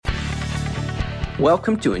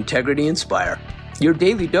Welcome to Integrity Inspire, your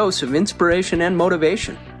daily dose of inspiration and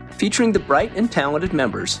motivation, featuring the bright and talented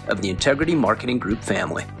members of the Integrity Marketing Group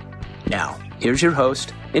family. Now, here's your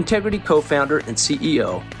host, Integrity co-founder and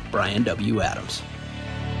CEO, Brian W. Adams.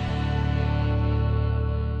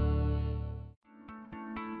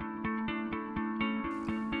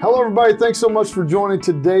 Hello, everybody. Thanks so much for joining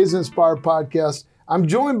today's Inspire podcast. I'm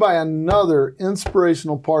joined by another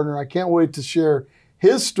inspirational partner. I can't wait to share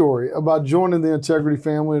his story about joining the Integrity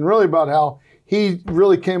family and really about how he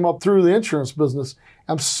really came up through the insurance business.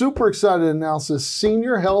 I'm super excited to announce this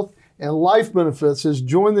Senior Health and Life Benefits has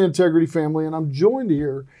joined the Integrity family, and I'm joined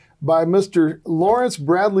here by Mr. Lawrence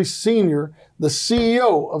Bradley Sr., the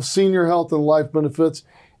CEO of Senior Health and Life Benefits,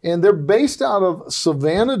 and they're based out of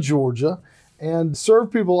Savannah, Georgia, and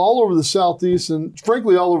serve people all over the Southeast and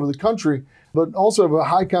frankly all over the country, but also have a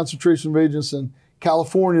high concentration of agents in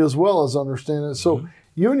California as well, as I understand it. So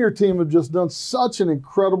you and your team have just done such an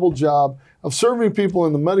incredible job of serving people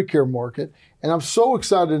in the Medicare market, and I'm so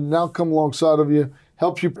excited to now come alongside of you,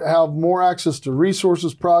 help you have more access to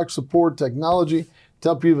resources, products, support, technology, to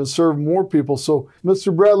help you even serve more people. So,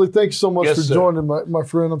 Mr. Bradley, thank you so much for joining, my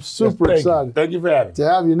friend. I'm super excited. Thank you for having me. To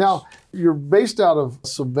have you. Now, you're based out of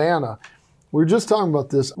Savannah. We were just talking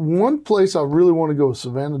about this. One place I really want to go is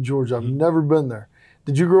Savannah, Georgia. I've never been there.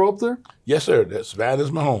 Did you grow up there? Yes, sir.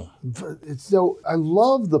 Savannah's my home. So I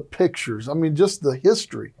love the pictures. I mean, just the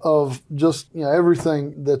history of just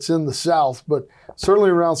everything that's in the South, but certainly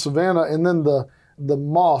around Savannah, and then the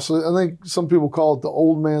moss. I think some people call it the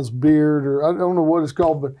old man's beard, or I don't know what it's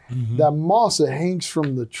called, but that moss that hangs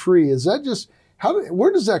from the tree. Is that just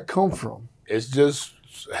where does that come from? It just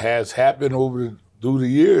has happened through the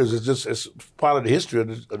years. It's part of the history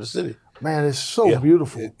of the city. Man, it's so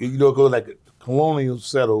beautiful. It goes like colonial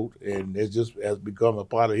settled, and it just has become a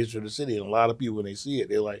part of the history of the city. And a lot of people, when they see it,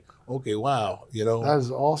 they're like, okay, wow, That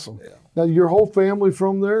is awesome. Yeah. Now, your whole family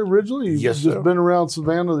from there originally? You've just been around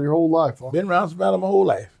Savannah your whole life, huh? Been around Savannah my whole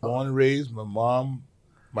life. Born and raised.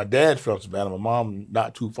 My dad's from Savannah. My mom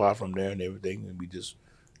not too far from there and everything. And we just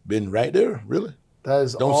been right there, really. That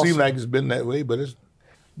is Don't seem like it's been that way, but it's...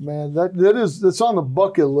 Man, that's on the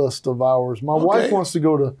bucket list of ours. My wife wants to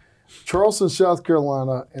go to Charleston, South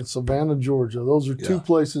Carolina, and Savannah, Georgia. Those are two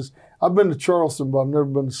places. I've been to Charleston, but I've never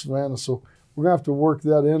been to Savannah, so we're going to have to work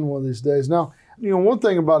that in one of these days. Now, one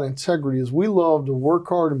thing about Integrity is we love to work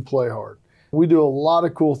hard and play hard. We do a lot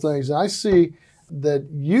of cool things, and I see that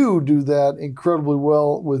you do that incredibly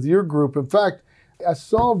well with your group. In fact, I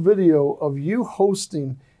saw a video of you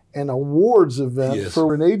hosting an awards event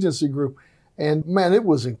for an agency group. And man, it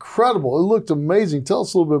was incredible. It looked amazing. Tell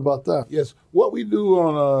us a little bit about that. Yes. What we do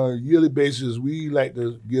on a yearly basis, we like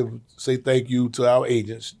to say thank you to our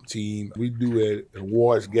agents team. We do an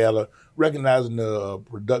awards gala recognizing the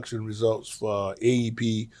production results for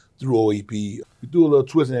AEP through OEP. We do a little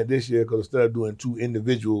twist in that this year because instead of doing two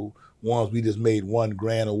individual ones, we just made one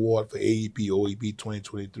grand award for AEP, OEP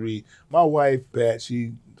 2023. My wife, Pat,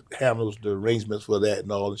 she handles the arrangements for that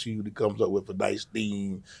and all, and she usually comes up with a nice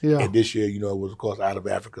theme. Yeah. And this year, it was, of course, Out of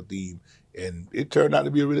Africa theme, and it turned out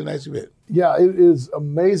to be a really nice event. Yeah, it is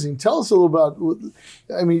amazing. Tell us a little about,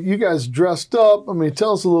 you guys dressed up.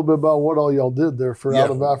 Tell us a little bit about what all y'all did there for Out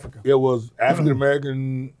of Africa. It was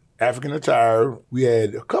African attire. We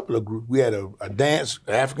had a couple of groups. We had a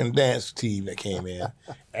African dance team that came in,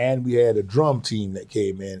 and we had a drum team that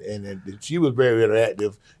came in. And she was very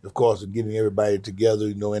interactive, of course, in getting everybody together,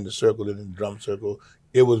 in the circle and in the drum circle.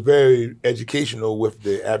 It was very educational with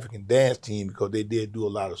the African dance team because they did do a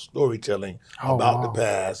lot of storytelling about the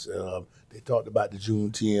past. They talked about the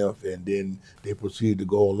Juneteenth, and then they proceeded to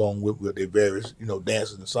go along with their various,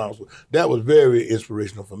 dances and songs. That was very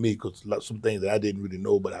inspirational for me because some things that I didn't really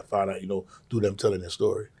know, but I found out, through them telling their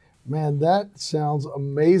story. Man, that sounds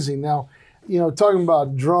amazing. Now, talking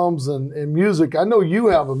about drums and music, I know you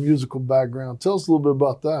have a musical background. Tell us a little bit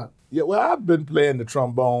about that. Yeah, well, I've been playing the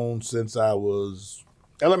trombone since I was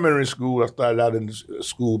elementary school. I started out in the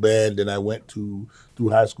school band, then I went through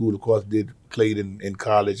high school. Of course, played in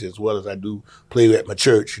college as well as I do play at my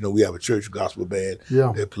church. We have a church gospel band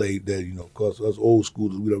that played there. Of course, us old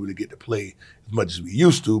schoolers, we don't really get to play as much as we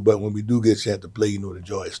used to, but when we do get a chance to play, the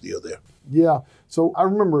joy is still there. Yeah. So I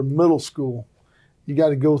remember in middle school, you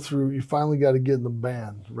finally got to get in the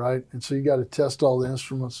band, right? And so you got to test all the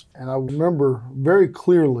instruments. And I remember very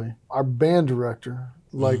clearly our band director,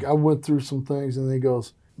 I went through some things and he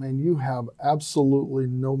goes, man, you have absolutely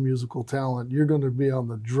no musical talent. You're going to be on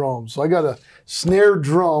the drums. So I got a snare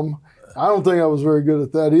drum. I don't think I was very good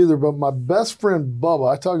at that either, but my best friend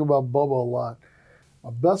Bubba, I talk about Bubba a lot. My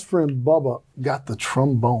best friend Bubba got the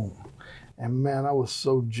trombone. And man, I was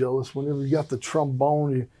so jealous. Whenever you got the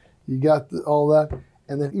trombone, you got all that.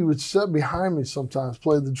 And then he would sit behind me sometimes,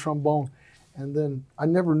 play the trombone. And then I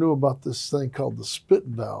never knew about this thing called the spit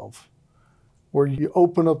valve, where you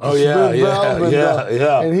open up the spit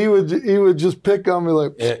valve. And he would just pick on me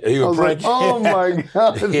like, he would prank. Oh my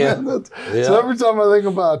God. Man, so every time I think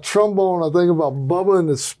about a trombone, I think about Bubba and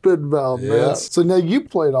the spit valve, man. So now you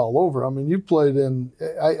played all over. I mean, you played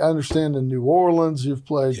I understand in New Orleans, you've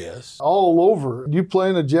played all over. You play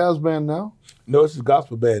in a jazz band now? No, it's a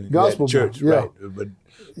gospel band at church, right?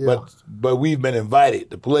 But we've been invited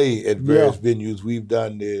to play at various venues. We've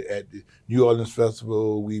done at the New Orleans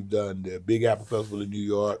Festival. We've done the Big Apple Festival in New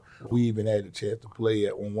York. We even had a chance to play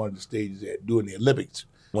on one of the stages during the Olympics,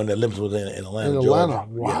 when the Olympics was in Atlanta, Georgia.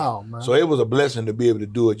 Wow, man. So it was a blessing to be able to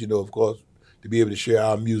do it, of course, to be able to share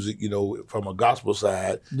our music, from a gospel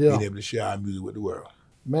side, being able to share our music with the world.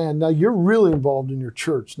 Man, now you're really involved in your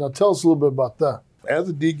church. Now tell us a little bit about that. As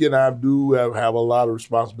a deacon, I do have a lot of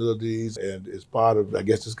responsibilities, and it's part of, I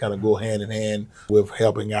guess, just kind of go hand in hand with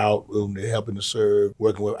helping out, helping to serve,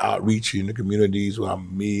 working with outreach in the communities. Well,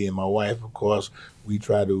 me and my wife, of course, we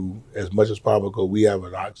try to, as much as possible, we have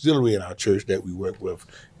an auxiliary in our church that we work with,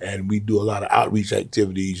 and we do a lot of outreach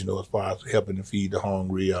activities, as far as helping to feed the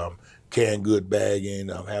hungry, canned good bagging,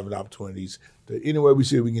 having opportunities. Anywhere we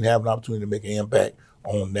see we can have an opportunity to make an impact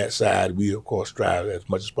on that side, we of course strive as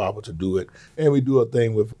much as possible to do it. And we do a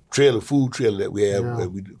thing with food trailer that we have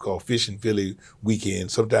that we call Fish and Philly Weekend.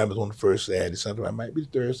 Sometimes it's on the first Saturday, sometimes it might be the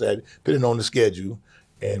third Saturday, depending on the schedule.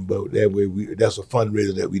 But that way that's a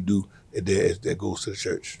fundraiser that we do that goes to the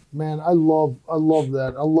church. Man, I love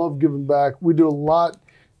that. I love giving back. We do a lot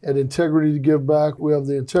at Integrity to give back. We have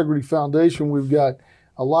the Integrity Foundation. We've got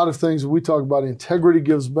a lot of things that we talk about. Integrity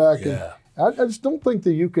gives back. Yeah. And I just don't think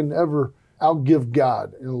that you can ever outgive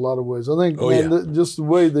God in a lot of ways. I think just the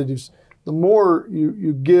way that the more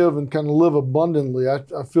you give and kind of live abundantly, I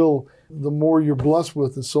feel the more you're blessed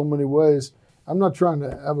with in so many ways. I'm not trying to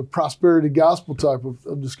have a prosperity gospel type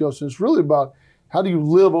of discussion. It's really about how do you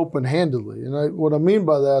live open-handedly. And what I mean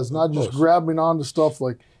by that is not just grabbing onto stuff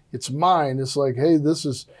like it's mine. It's like, hey,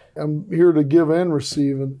 I'm here to give and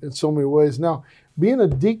receive in so many ways. Now, being a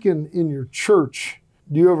deacon in your church,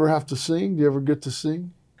 do you ever have to sing? Do you ever get to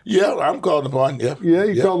sing? Yeah, I'm called upon. Yeah,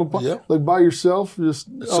 you called upon. Yeah. Like by yourself, just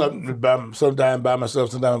sometimes by myself.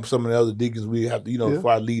 Sometimes some of the other deacons we have to,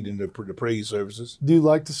 before I lead in the praise services. Do you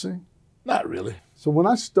like to sing? Not really. So when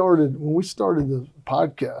we started the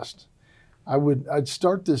podcast, I'd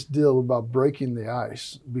start this deal about breaking the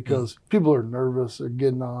ice because people are nervous, they're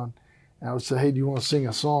getting on, and I would say, hey, do you want to sing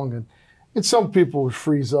a song? And some people would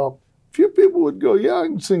freeze up. A few people would go, yeah, I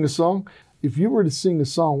can sing a song. If you were to sing a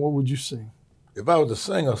song, what would you sing? If I was to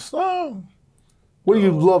sing a song, what do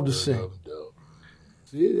you love to sing?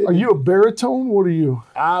 Are you a baritone? What are you?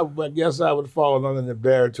 I guess I would fall under the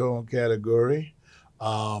baritone category.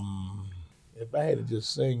 If I had to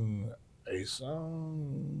just sing a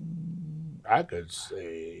song, I could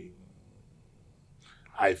say,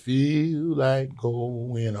 I feel like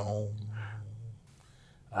going home.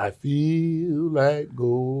 I feel like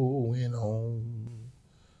going home.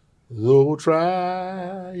 Though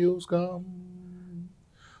trials come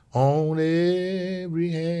on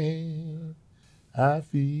every hand, I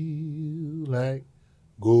feel like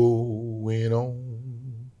going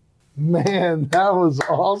on. Man, that was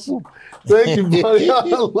awesome. Thank you, buddy. I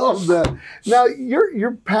love that. Now,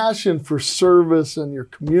 your passion for service and your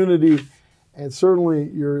community, and certainly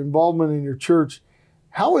your involvement in your church,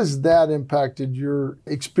 how has that impacted your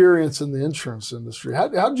experience in the insurance industry? How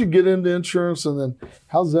did you get into insurance, and then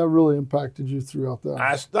how's that really impacted you throughout that?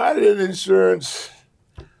 I started in insurance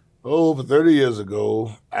over 30 years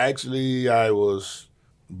ago. Actually, I was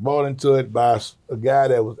brought into it by a guy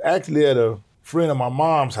that was actually at a friend of my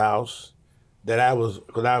mom's house because I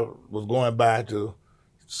was going by to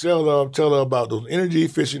tell her about those energy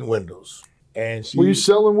efficient windows. And were you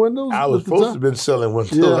selling windows? I was supposed to have been selling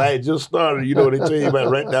windows. Yeah. I had just started, they tell you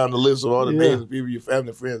about write down the list of all the names of people, your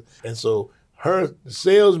family, friends. And so the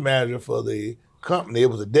sales manager for the company,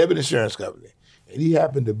 it was a debit insurance company. And he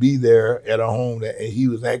happened to be there at our home, and he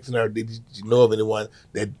was asking her, did you know of anyone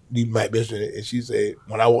that you might be interested in? And she said,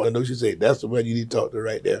 when I walked in the door, she said, that's the one you need to talk to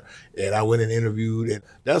right there. And I went and interviewed, and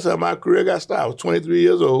that's how my career got started. I was 23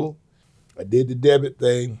 years old. I did the debit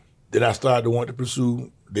thing. Then I started to want to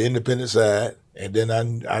pursue the independent side. And then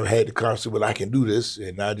I had the concept, well, I can do this.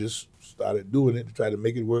 And I just started doing it to try to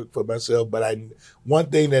make it work for myself. But one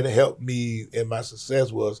thing that helped me in my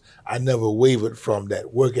success was I never wavered from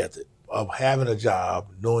that work ethic. of having a job,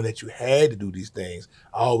 knowing that you had to do these things.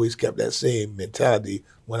 I always kept that same mentality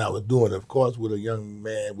when I was doing it. Of course, with a young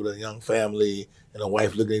man, with a young family, and a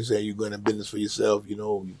wife looking at you and saying, you're going to business for yourself,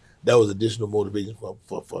 that was additional motivation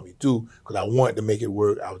for me too, because I wanted to make it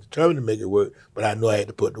work. I was determined to make it work, but I knew I had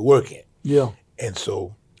to put the work in. Yeah. And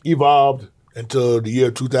so evolved until the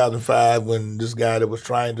year 2005 when this guy that was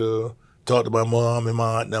trying to talk to my mom and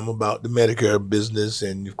my aunt and them about the Medicare business,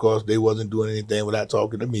 and of course they wasn't doing anything without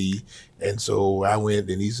talking to me. And so I went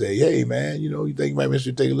and he said, hey man, you think you might be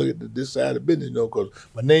interested to take a look at this side of the business, because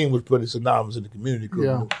my name was pretty synonymous in the community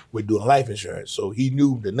because we're doing life insurance. So he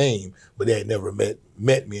knew the name, but they had never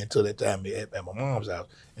met me until that time at my mom's house.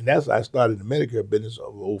 And that's how I started the Medicare business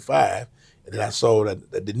of 2005. And then I saw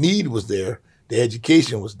that the need was there, the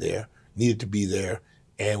education was there, needed to be there.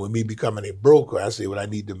 And with me becoming a broker, I said, well, I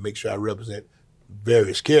need to make sure I represent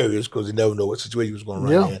various carriers because you never know what situation was going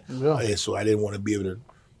to run in. Yeah. And so I didn't want to be able to,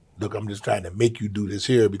 look, I'm just trying to make you do this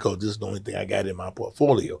here because this is the only thing I got in my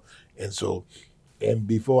portfolio. And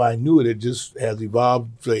before I knew it, it just has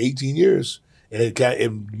evolved for 18 years. And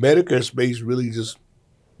and Medicare space really just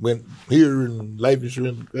went here, and life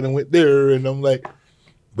insurance kind of went there. And I'm like,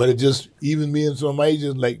 but it just, even me and some of my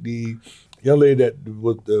agents, like the young lady that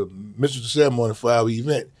was the Mr. Ceremony for our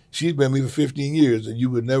event, she's been with me for 15 years, and you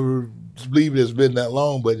would never believe it's been that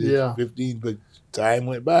long, but it's 15, but time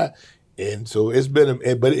went by. And so it's been,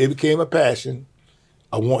 but it became a passion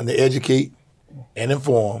of wanting to educate and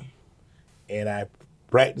inform. And I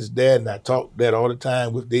practiced that, and I talk that all the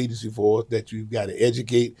time with the agency force, that you've got to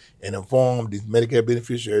educate and inform these Medicare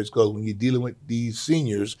beneficiaries, because when you're dealing with these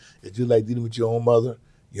seniors, it's just like dealing with your own mother,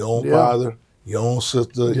 your own father, your own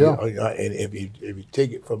sister, and if you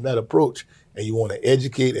take it from that approach and you want to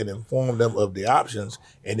educate and inform them of the options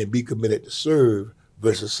and then be committed to serve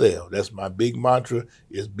versus sell. That's my big mantra,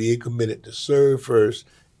 is being committed to serve first,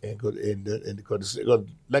 and because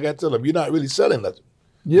like I tell them, you're not really selling nothing.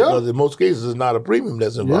 Yeah. Because in most cases, it's not a premium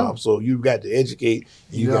that's involved. So you've got to educate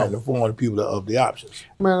and you've got to inform the people of the options.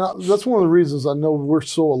 Man, that's one of the reasons I know we're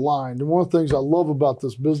so aligned. And one of the things I love about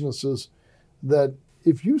this business is that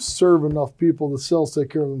if you serve enough people, the cells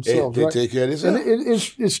take care of themselves, They right? take care of themselves.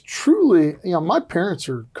 And it's truly, my parents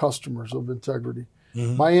are customers of Integrity.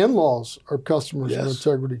 Mm-hmm. My in-laws are customers of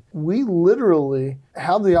Integrity. We literally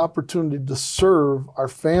have the opportunity to serve our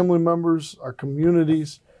family members, our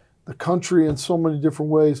communities, the country in so many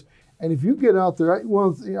different ways. And if you get out there,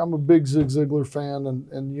 I'm a big Zig Ziglar fan,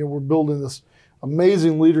 and we're building this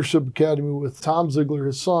amazing leadership academy with Tom Ziglar,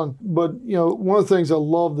 his son. But one of the things I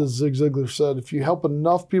love that Zig Ziglar said: if you help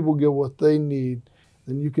enough people get what they need,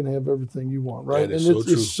 then you can have everything you want, right? That is so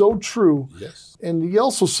true. It's so true. Yes. And he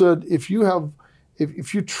also said, if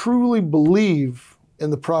you truly believe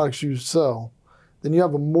in the products you sell, then you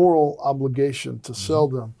have a moral obligation to sell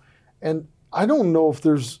them. And I don't know if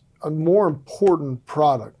there's a more important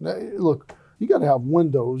product. Now, look, you got to have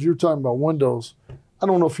windows. You're talking about windows. I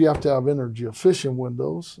don't know if you have to have energy efficient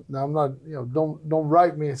windows. Now, I'm not, don't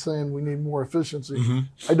write me saying we need more efficiency.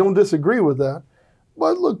 Mm-hmm. I don't disagree with that.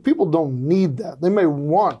 But look, people don't need that. They may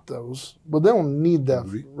want those, but they don't need that,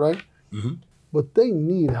 right? Mm-hmm. But they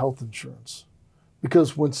need health insurance,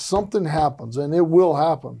 because when something happens, and it will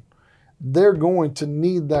happen, they're going to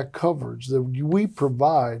need that coverage that we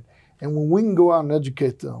provide. And when we can go out and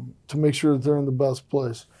educate them to make sure that they're in the best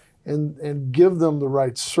place and give them the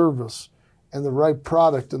right service and the right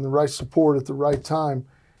product and the right support at the right time,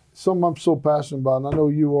 something I'm so passionate about, and I know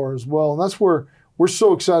you are as well. And that's where we're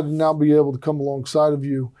so excited to now be able to come alongside of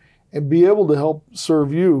you and be able to help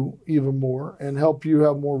serve you even more and help you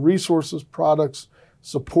have more resources, products,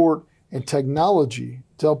 support, and technology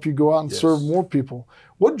to help you go out and serve more people.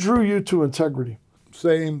 What drew you to Integrity?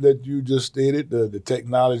 Same that you just stated, the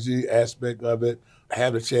technology aspect of it. I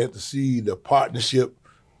have a chance to see the partnership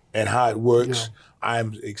and how it works.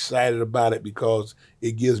 I'm excited about it because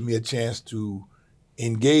it gives me a chance to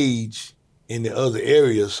engage in the other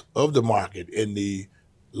areas of the market, in the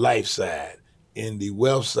life side, in the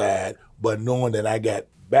wealth side, but knowing that I got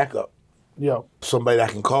backup. Somebody I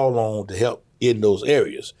can call on to help in those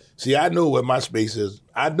areas. See, I know what my space is.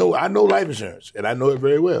 I know life insurance, and I know it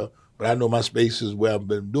very well. But I know my space is where I've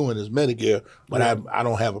been doing is Medicare, but I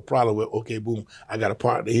don't have a problem with, okay, boom, I got a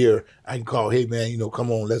partner here. I can call, hey, man, come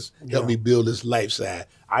on, let's help me build this life side.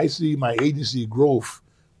 I see my agency growth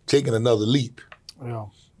taking another leap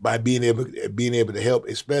by being able to help,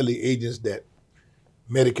 especially agents that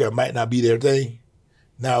Medicare might not be their thing.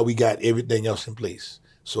 Now we got everything else in place.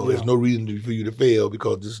 So there's no reason for you to fail,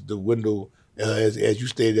 because this is the window As you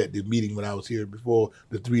stated at the meeting when I was here before,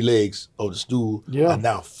 the 3 legs of the stool Yeah. are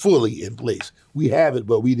now fully in place. We have it,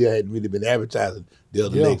 but we hadn't really been advertising the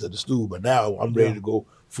other legs of the stool. But now I'm ready to go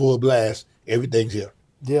full blast. Everything's here.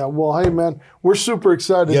 Yeah, well, hey, man, we're super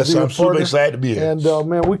excited to be Yes, your I'm super partner. excited to be here. And,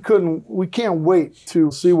 man, we can't wait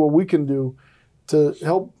to see what we can do to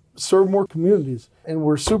help serve more communities. And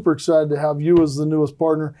we're super excited to have you as the newest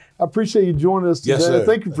partner. I appreciate you joining us today. Yes, sir.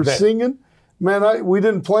 Thank you for singing. Man, we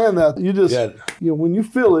didn't plan that. You just, when you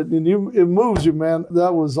feel it and it moves you, man,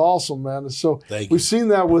 that was awesome, man. And so we've seen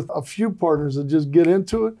that with a few partners that just get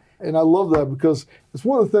into it. And I love that because it's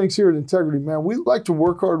one of the things here at Integrity, man. We like to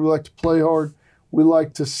work hard. We like to play hard. We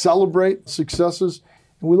like to celebrate successes.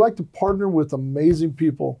 And we like to partner with amazing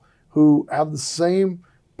people who have the same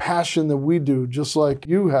passion that we do, just like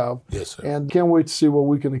you have. Yes, sir. And can't wait to see what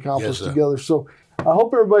we can accomplish together. So I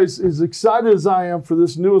hope everybody's as excited as I am for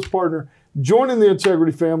this newest partner joining the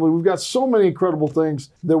Integrity family. We've got so many incredible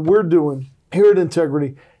things that we're doing here at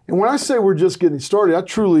Integrity. And when I say we're just getting started, I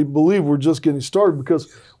truly believe we're just getting started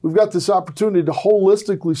because we've got this opportunity to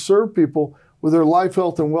holistically serve people with their life,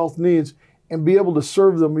 health, and wealth needs and be able to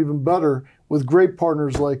serve them even better with great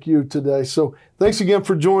partners like you today. So thanks again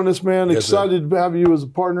for joining us, man. Yes, excited to have you as a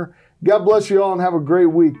partner. God bless you all and have a great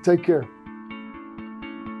week. Take care.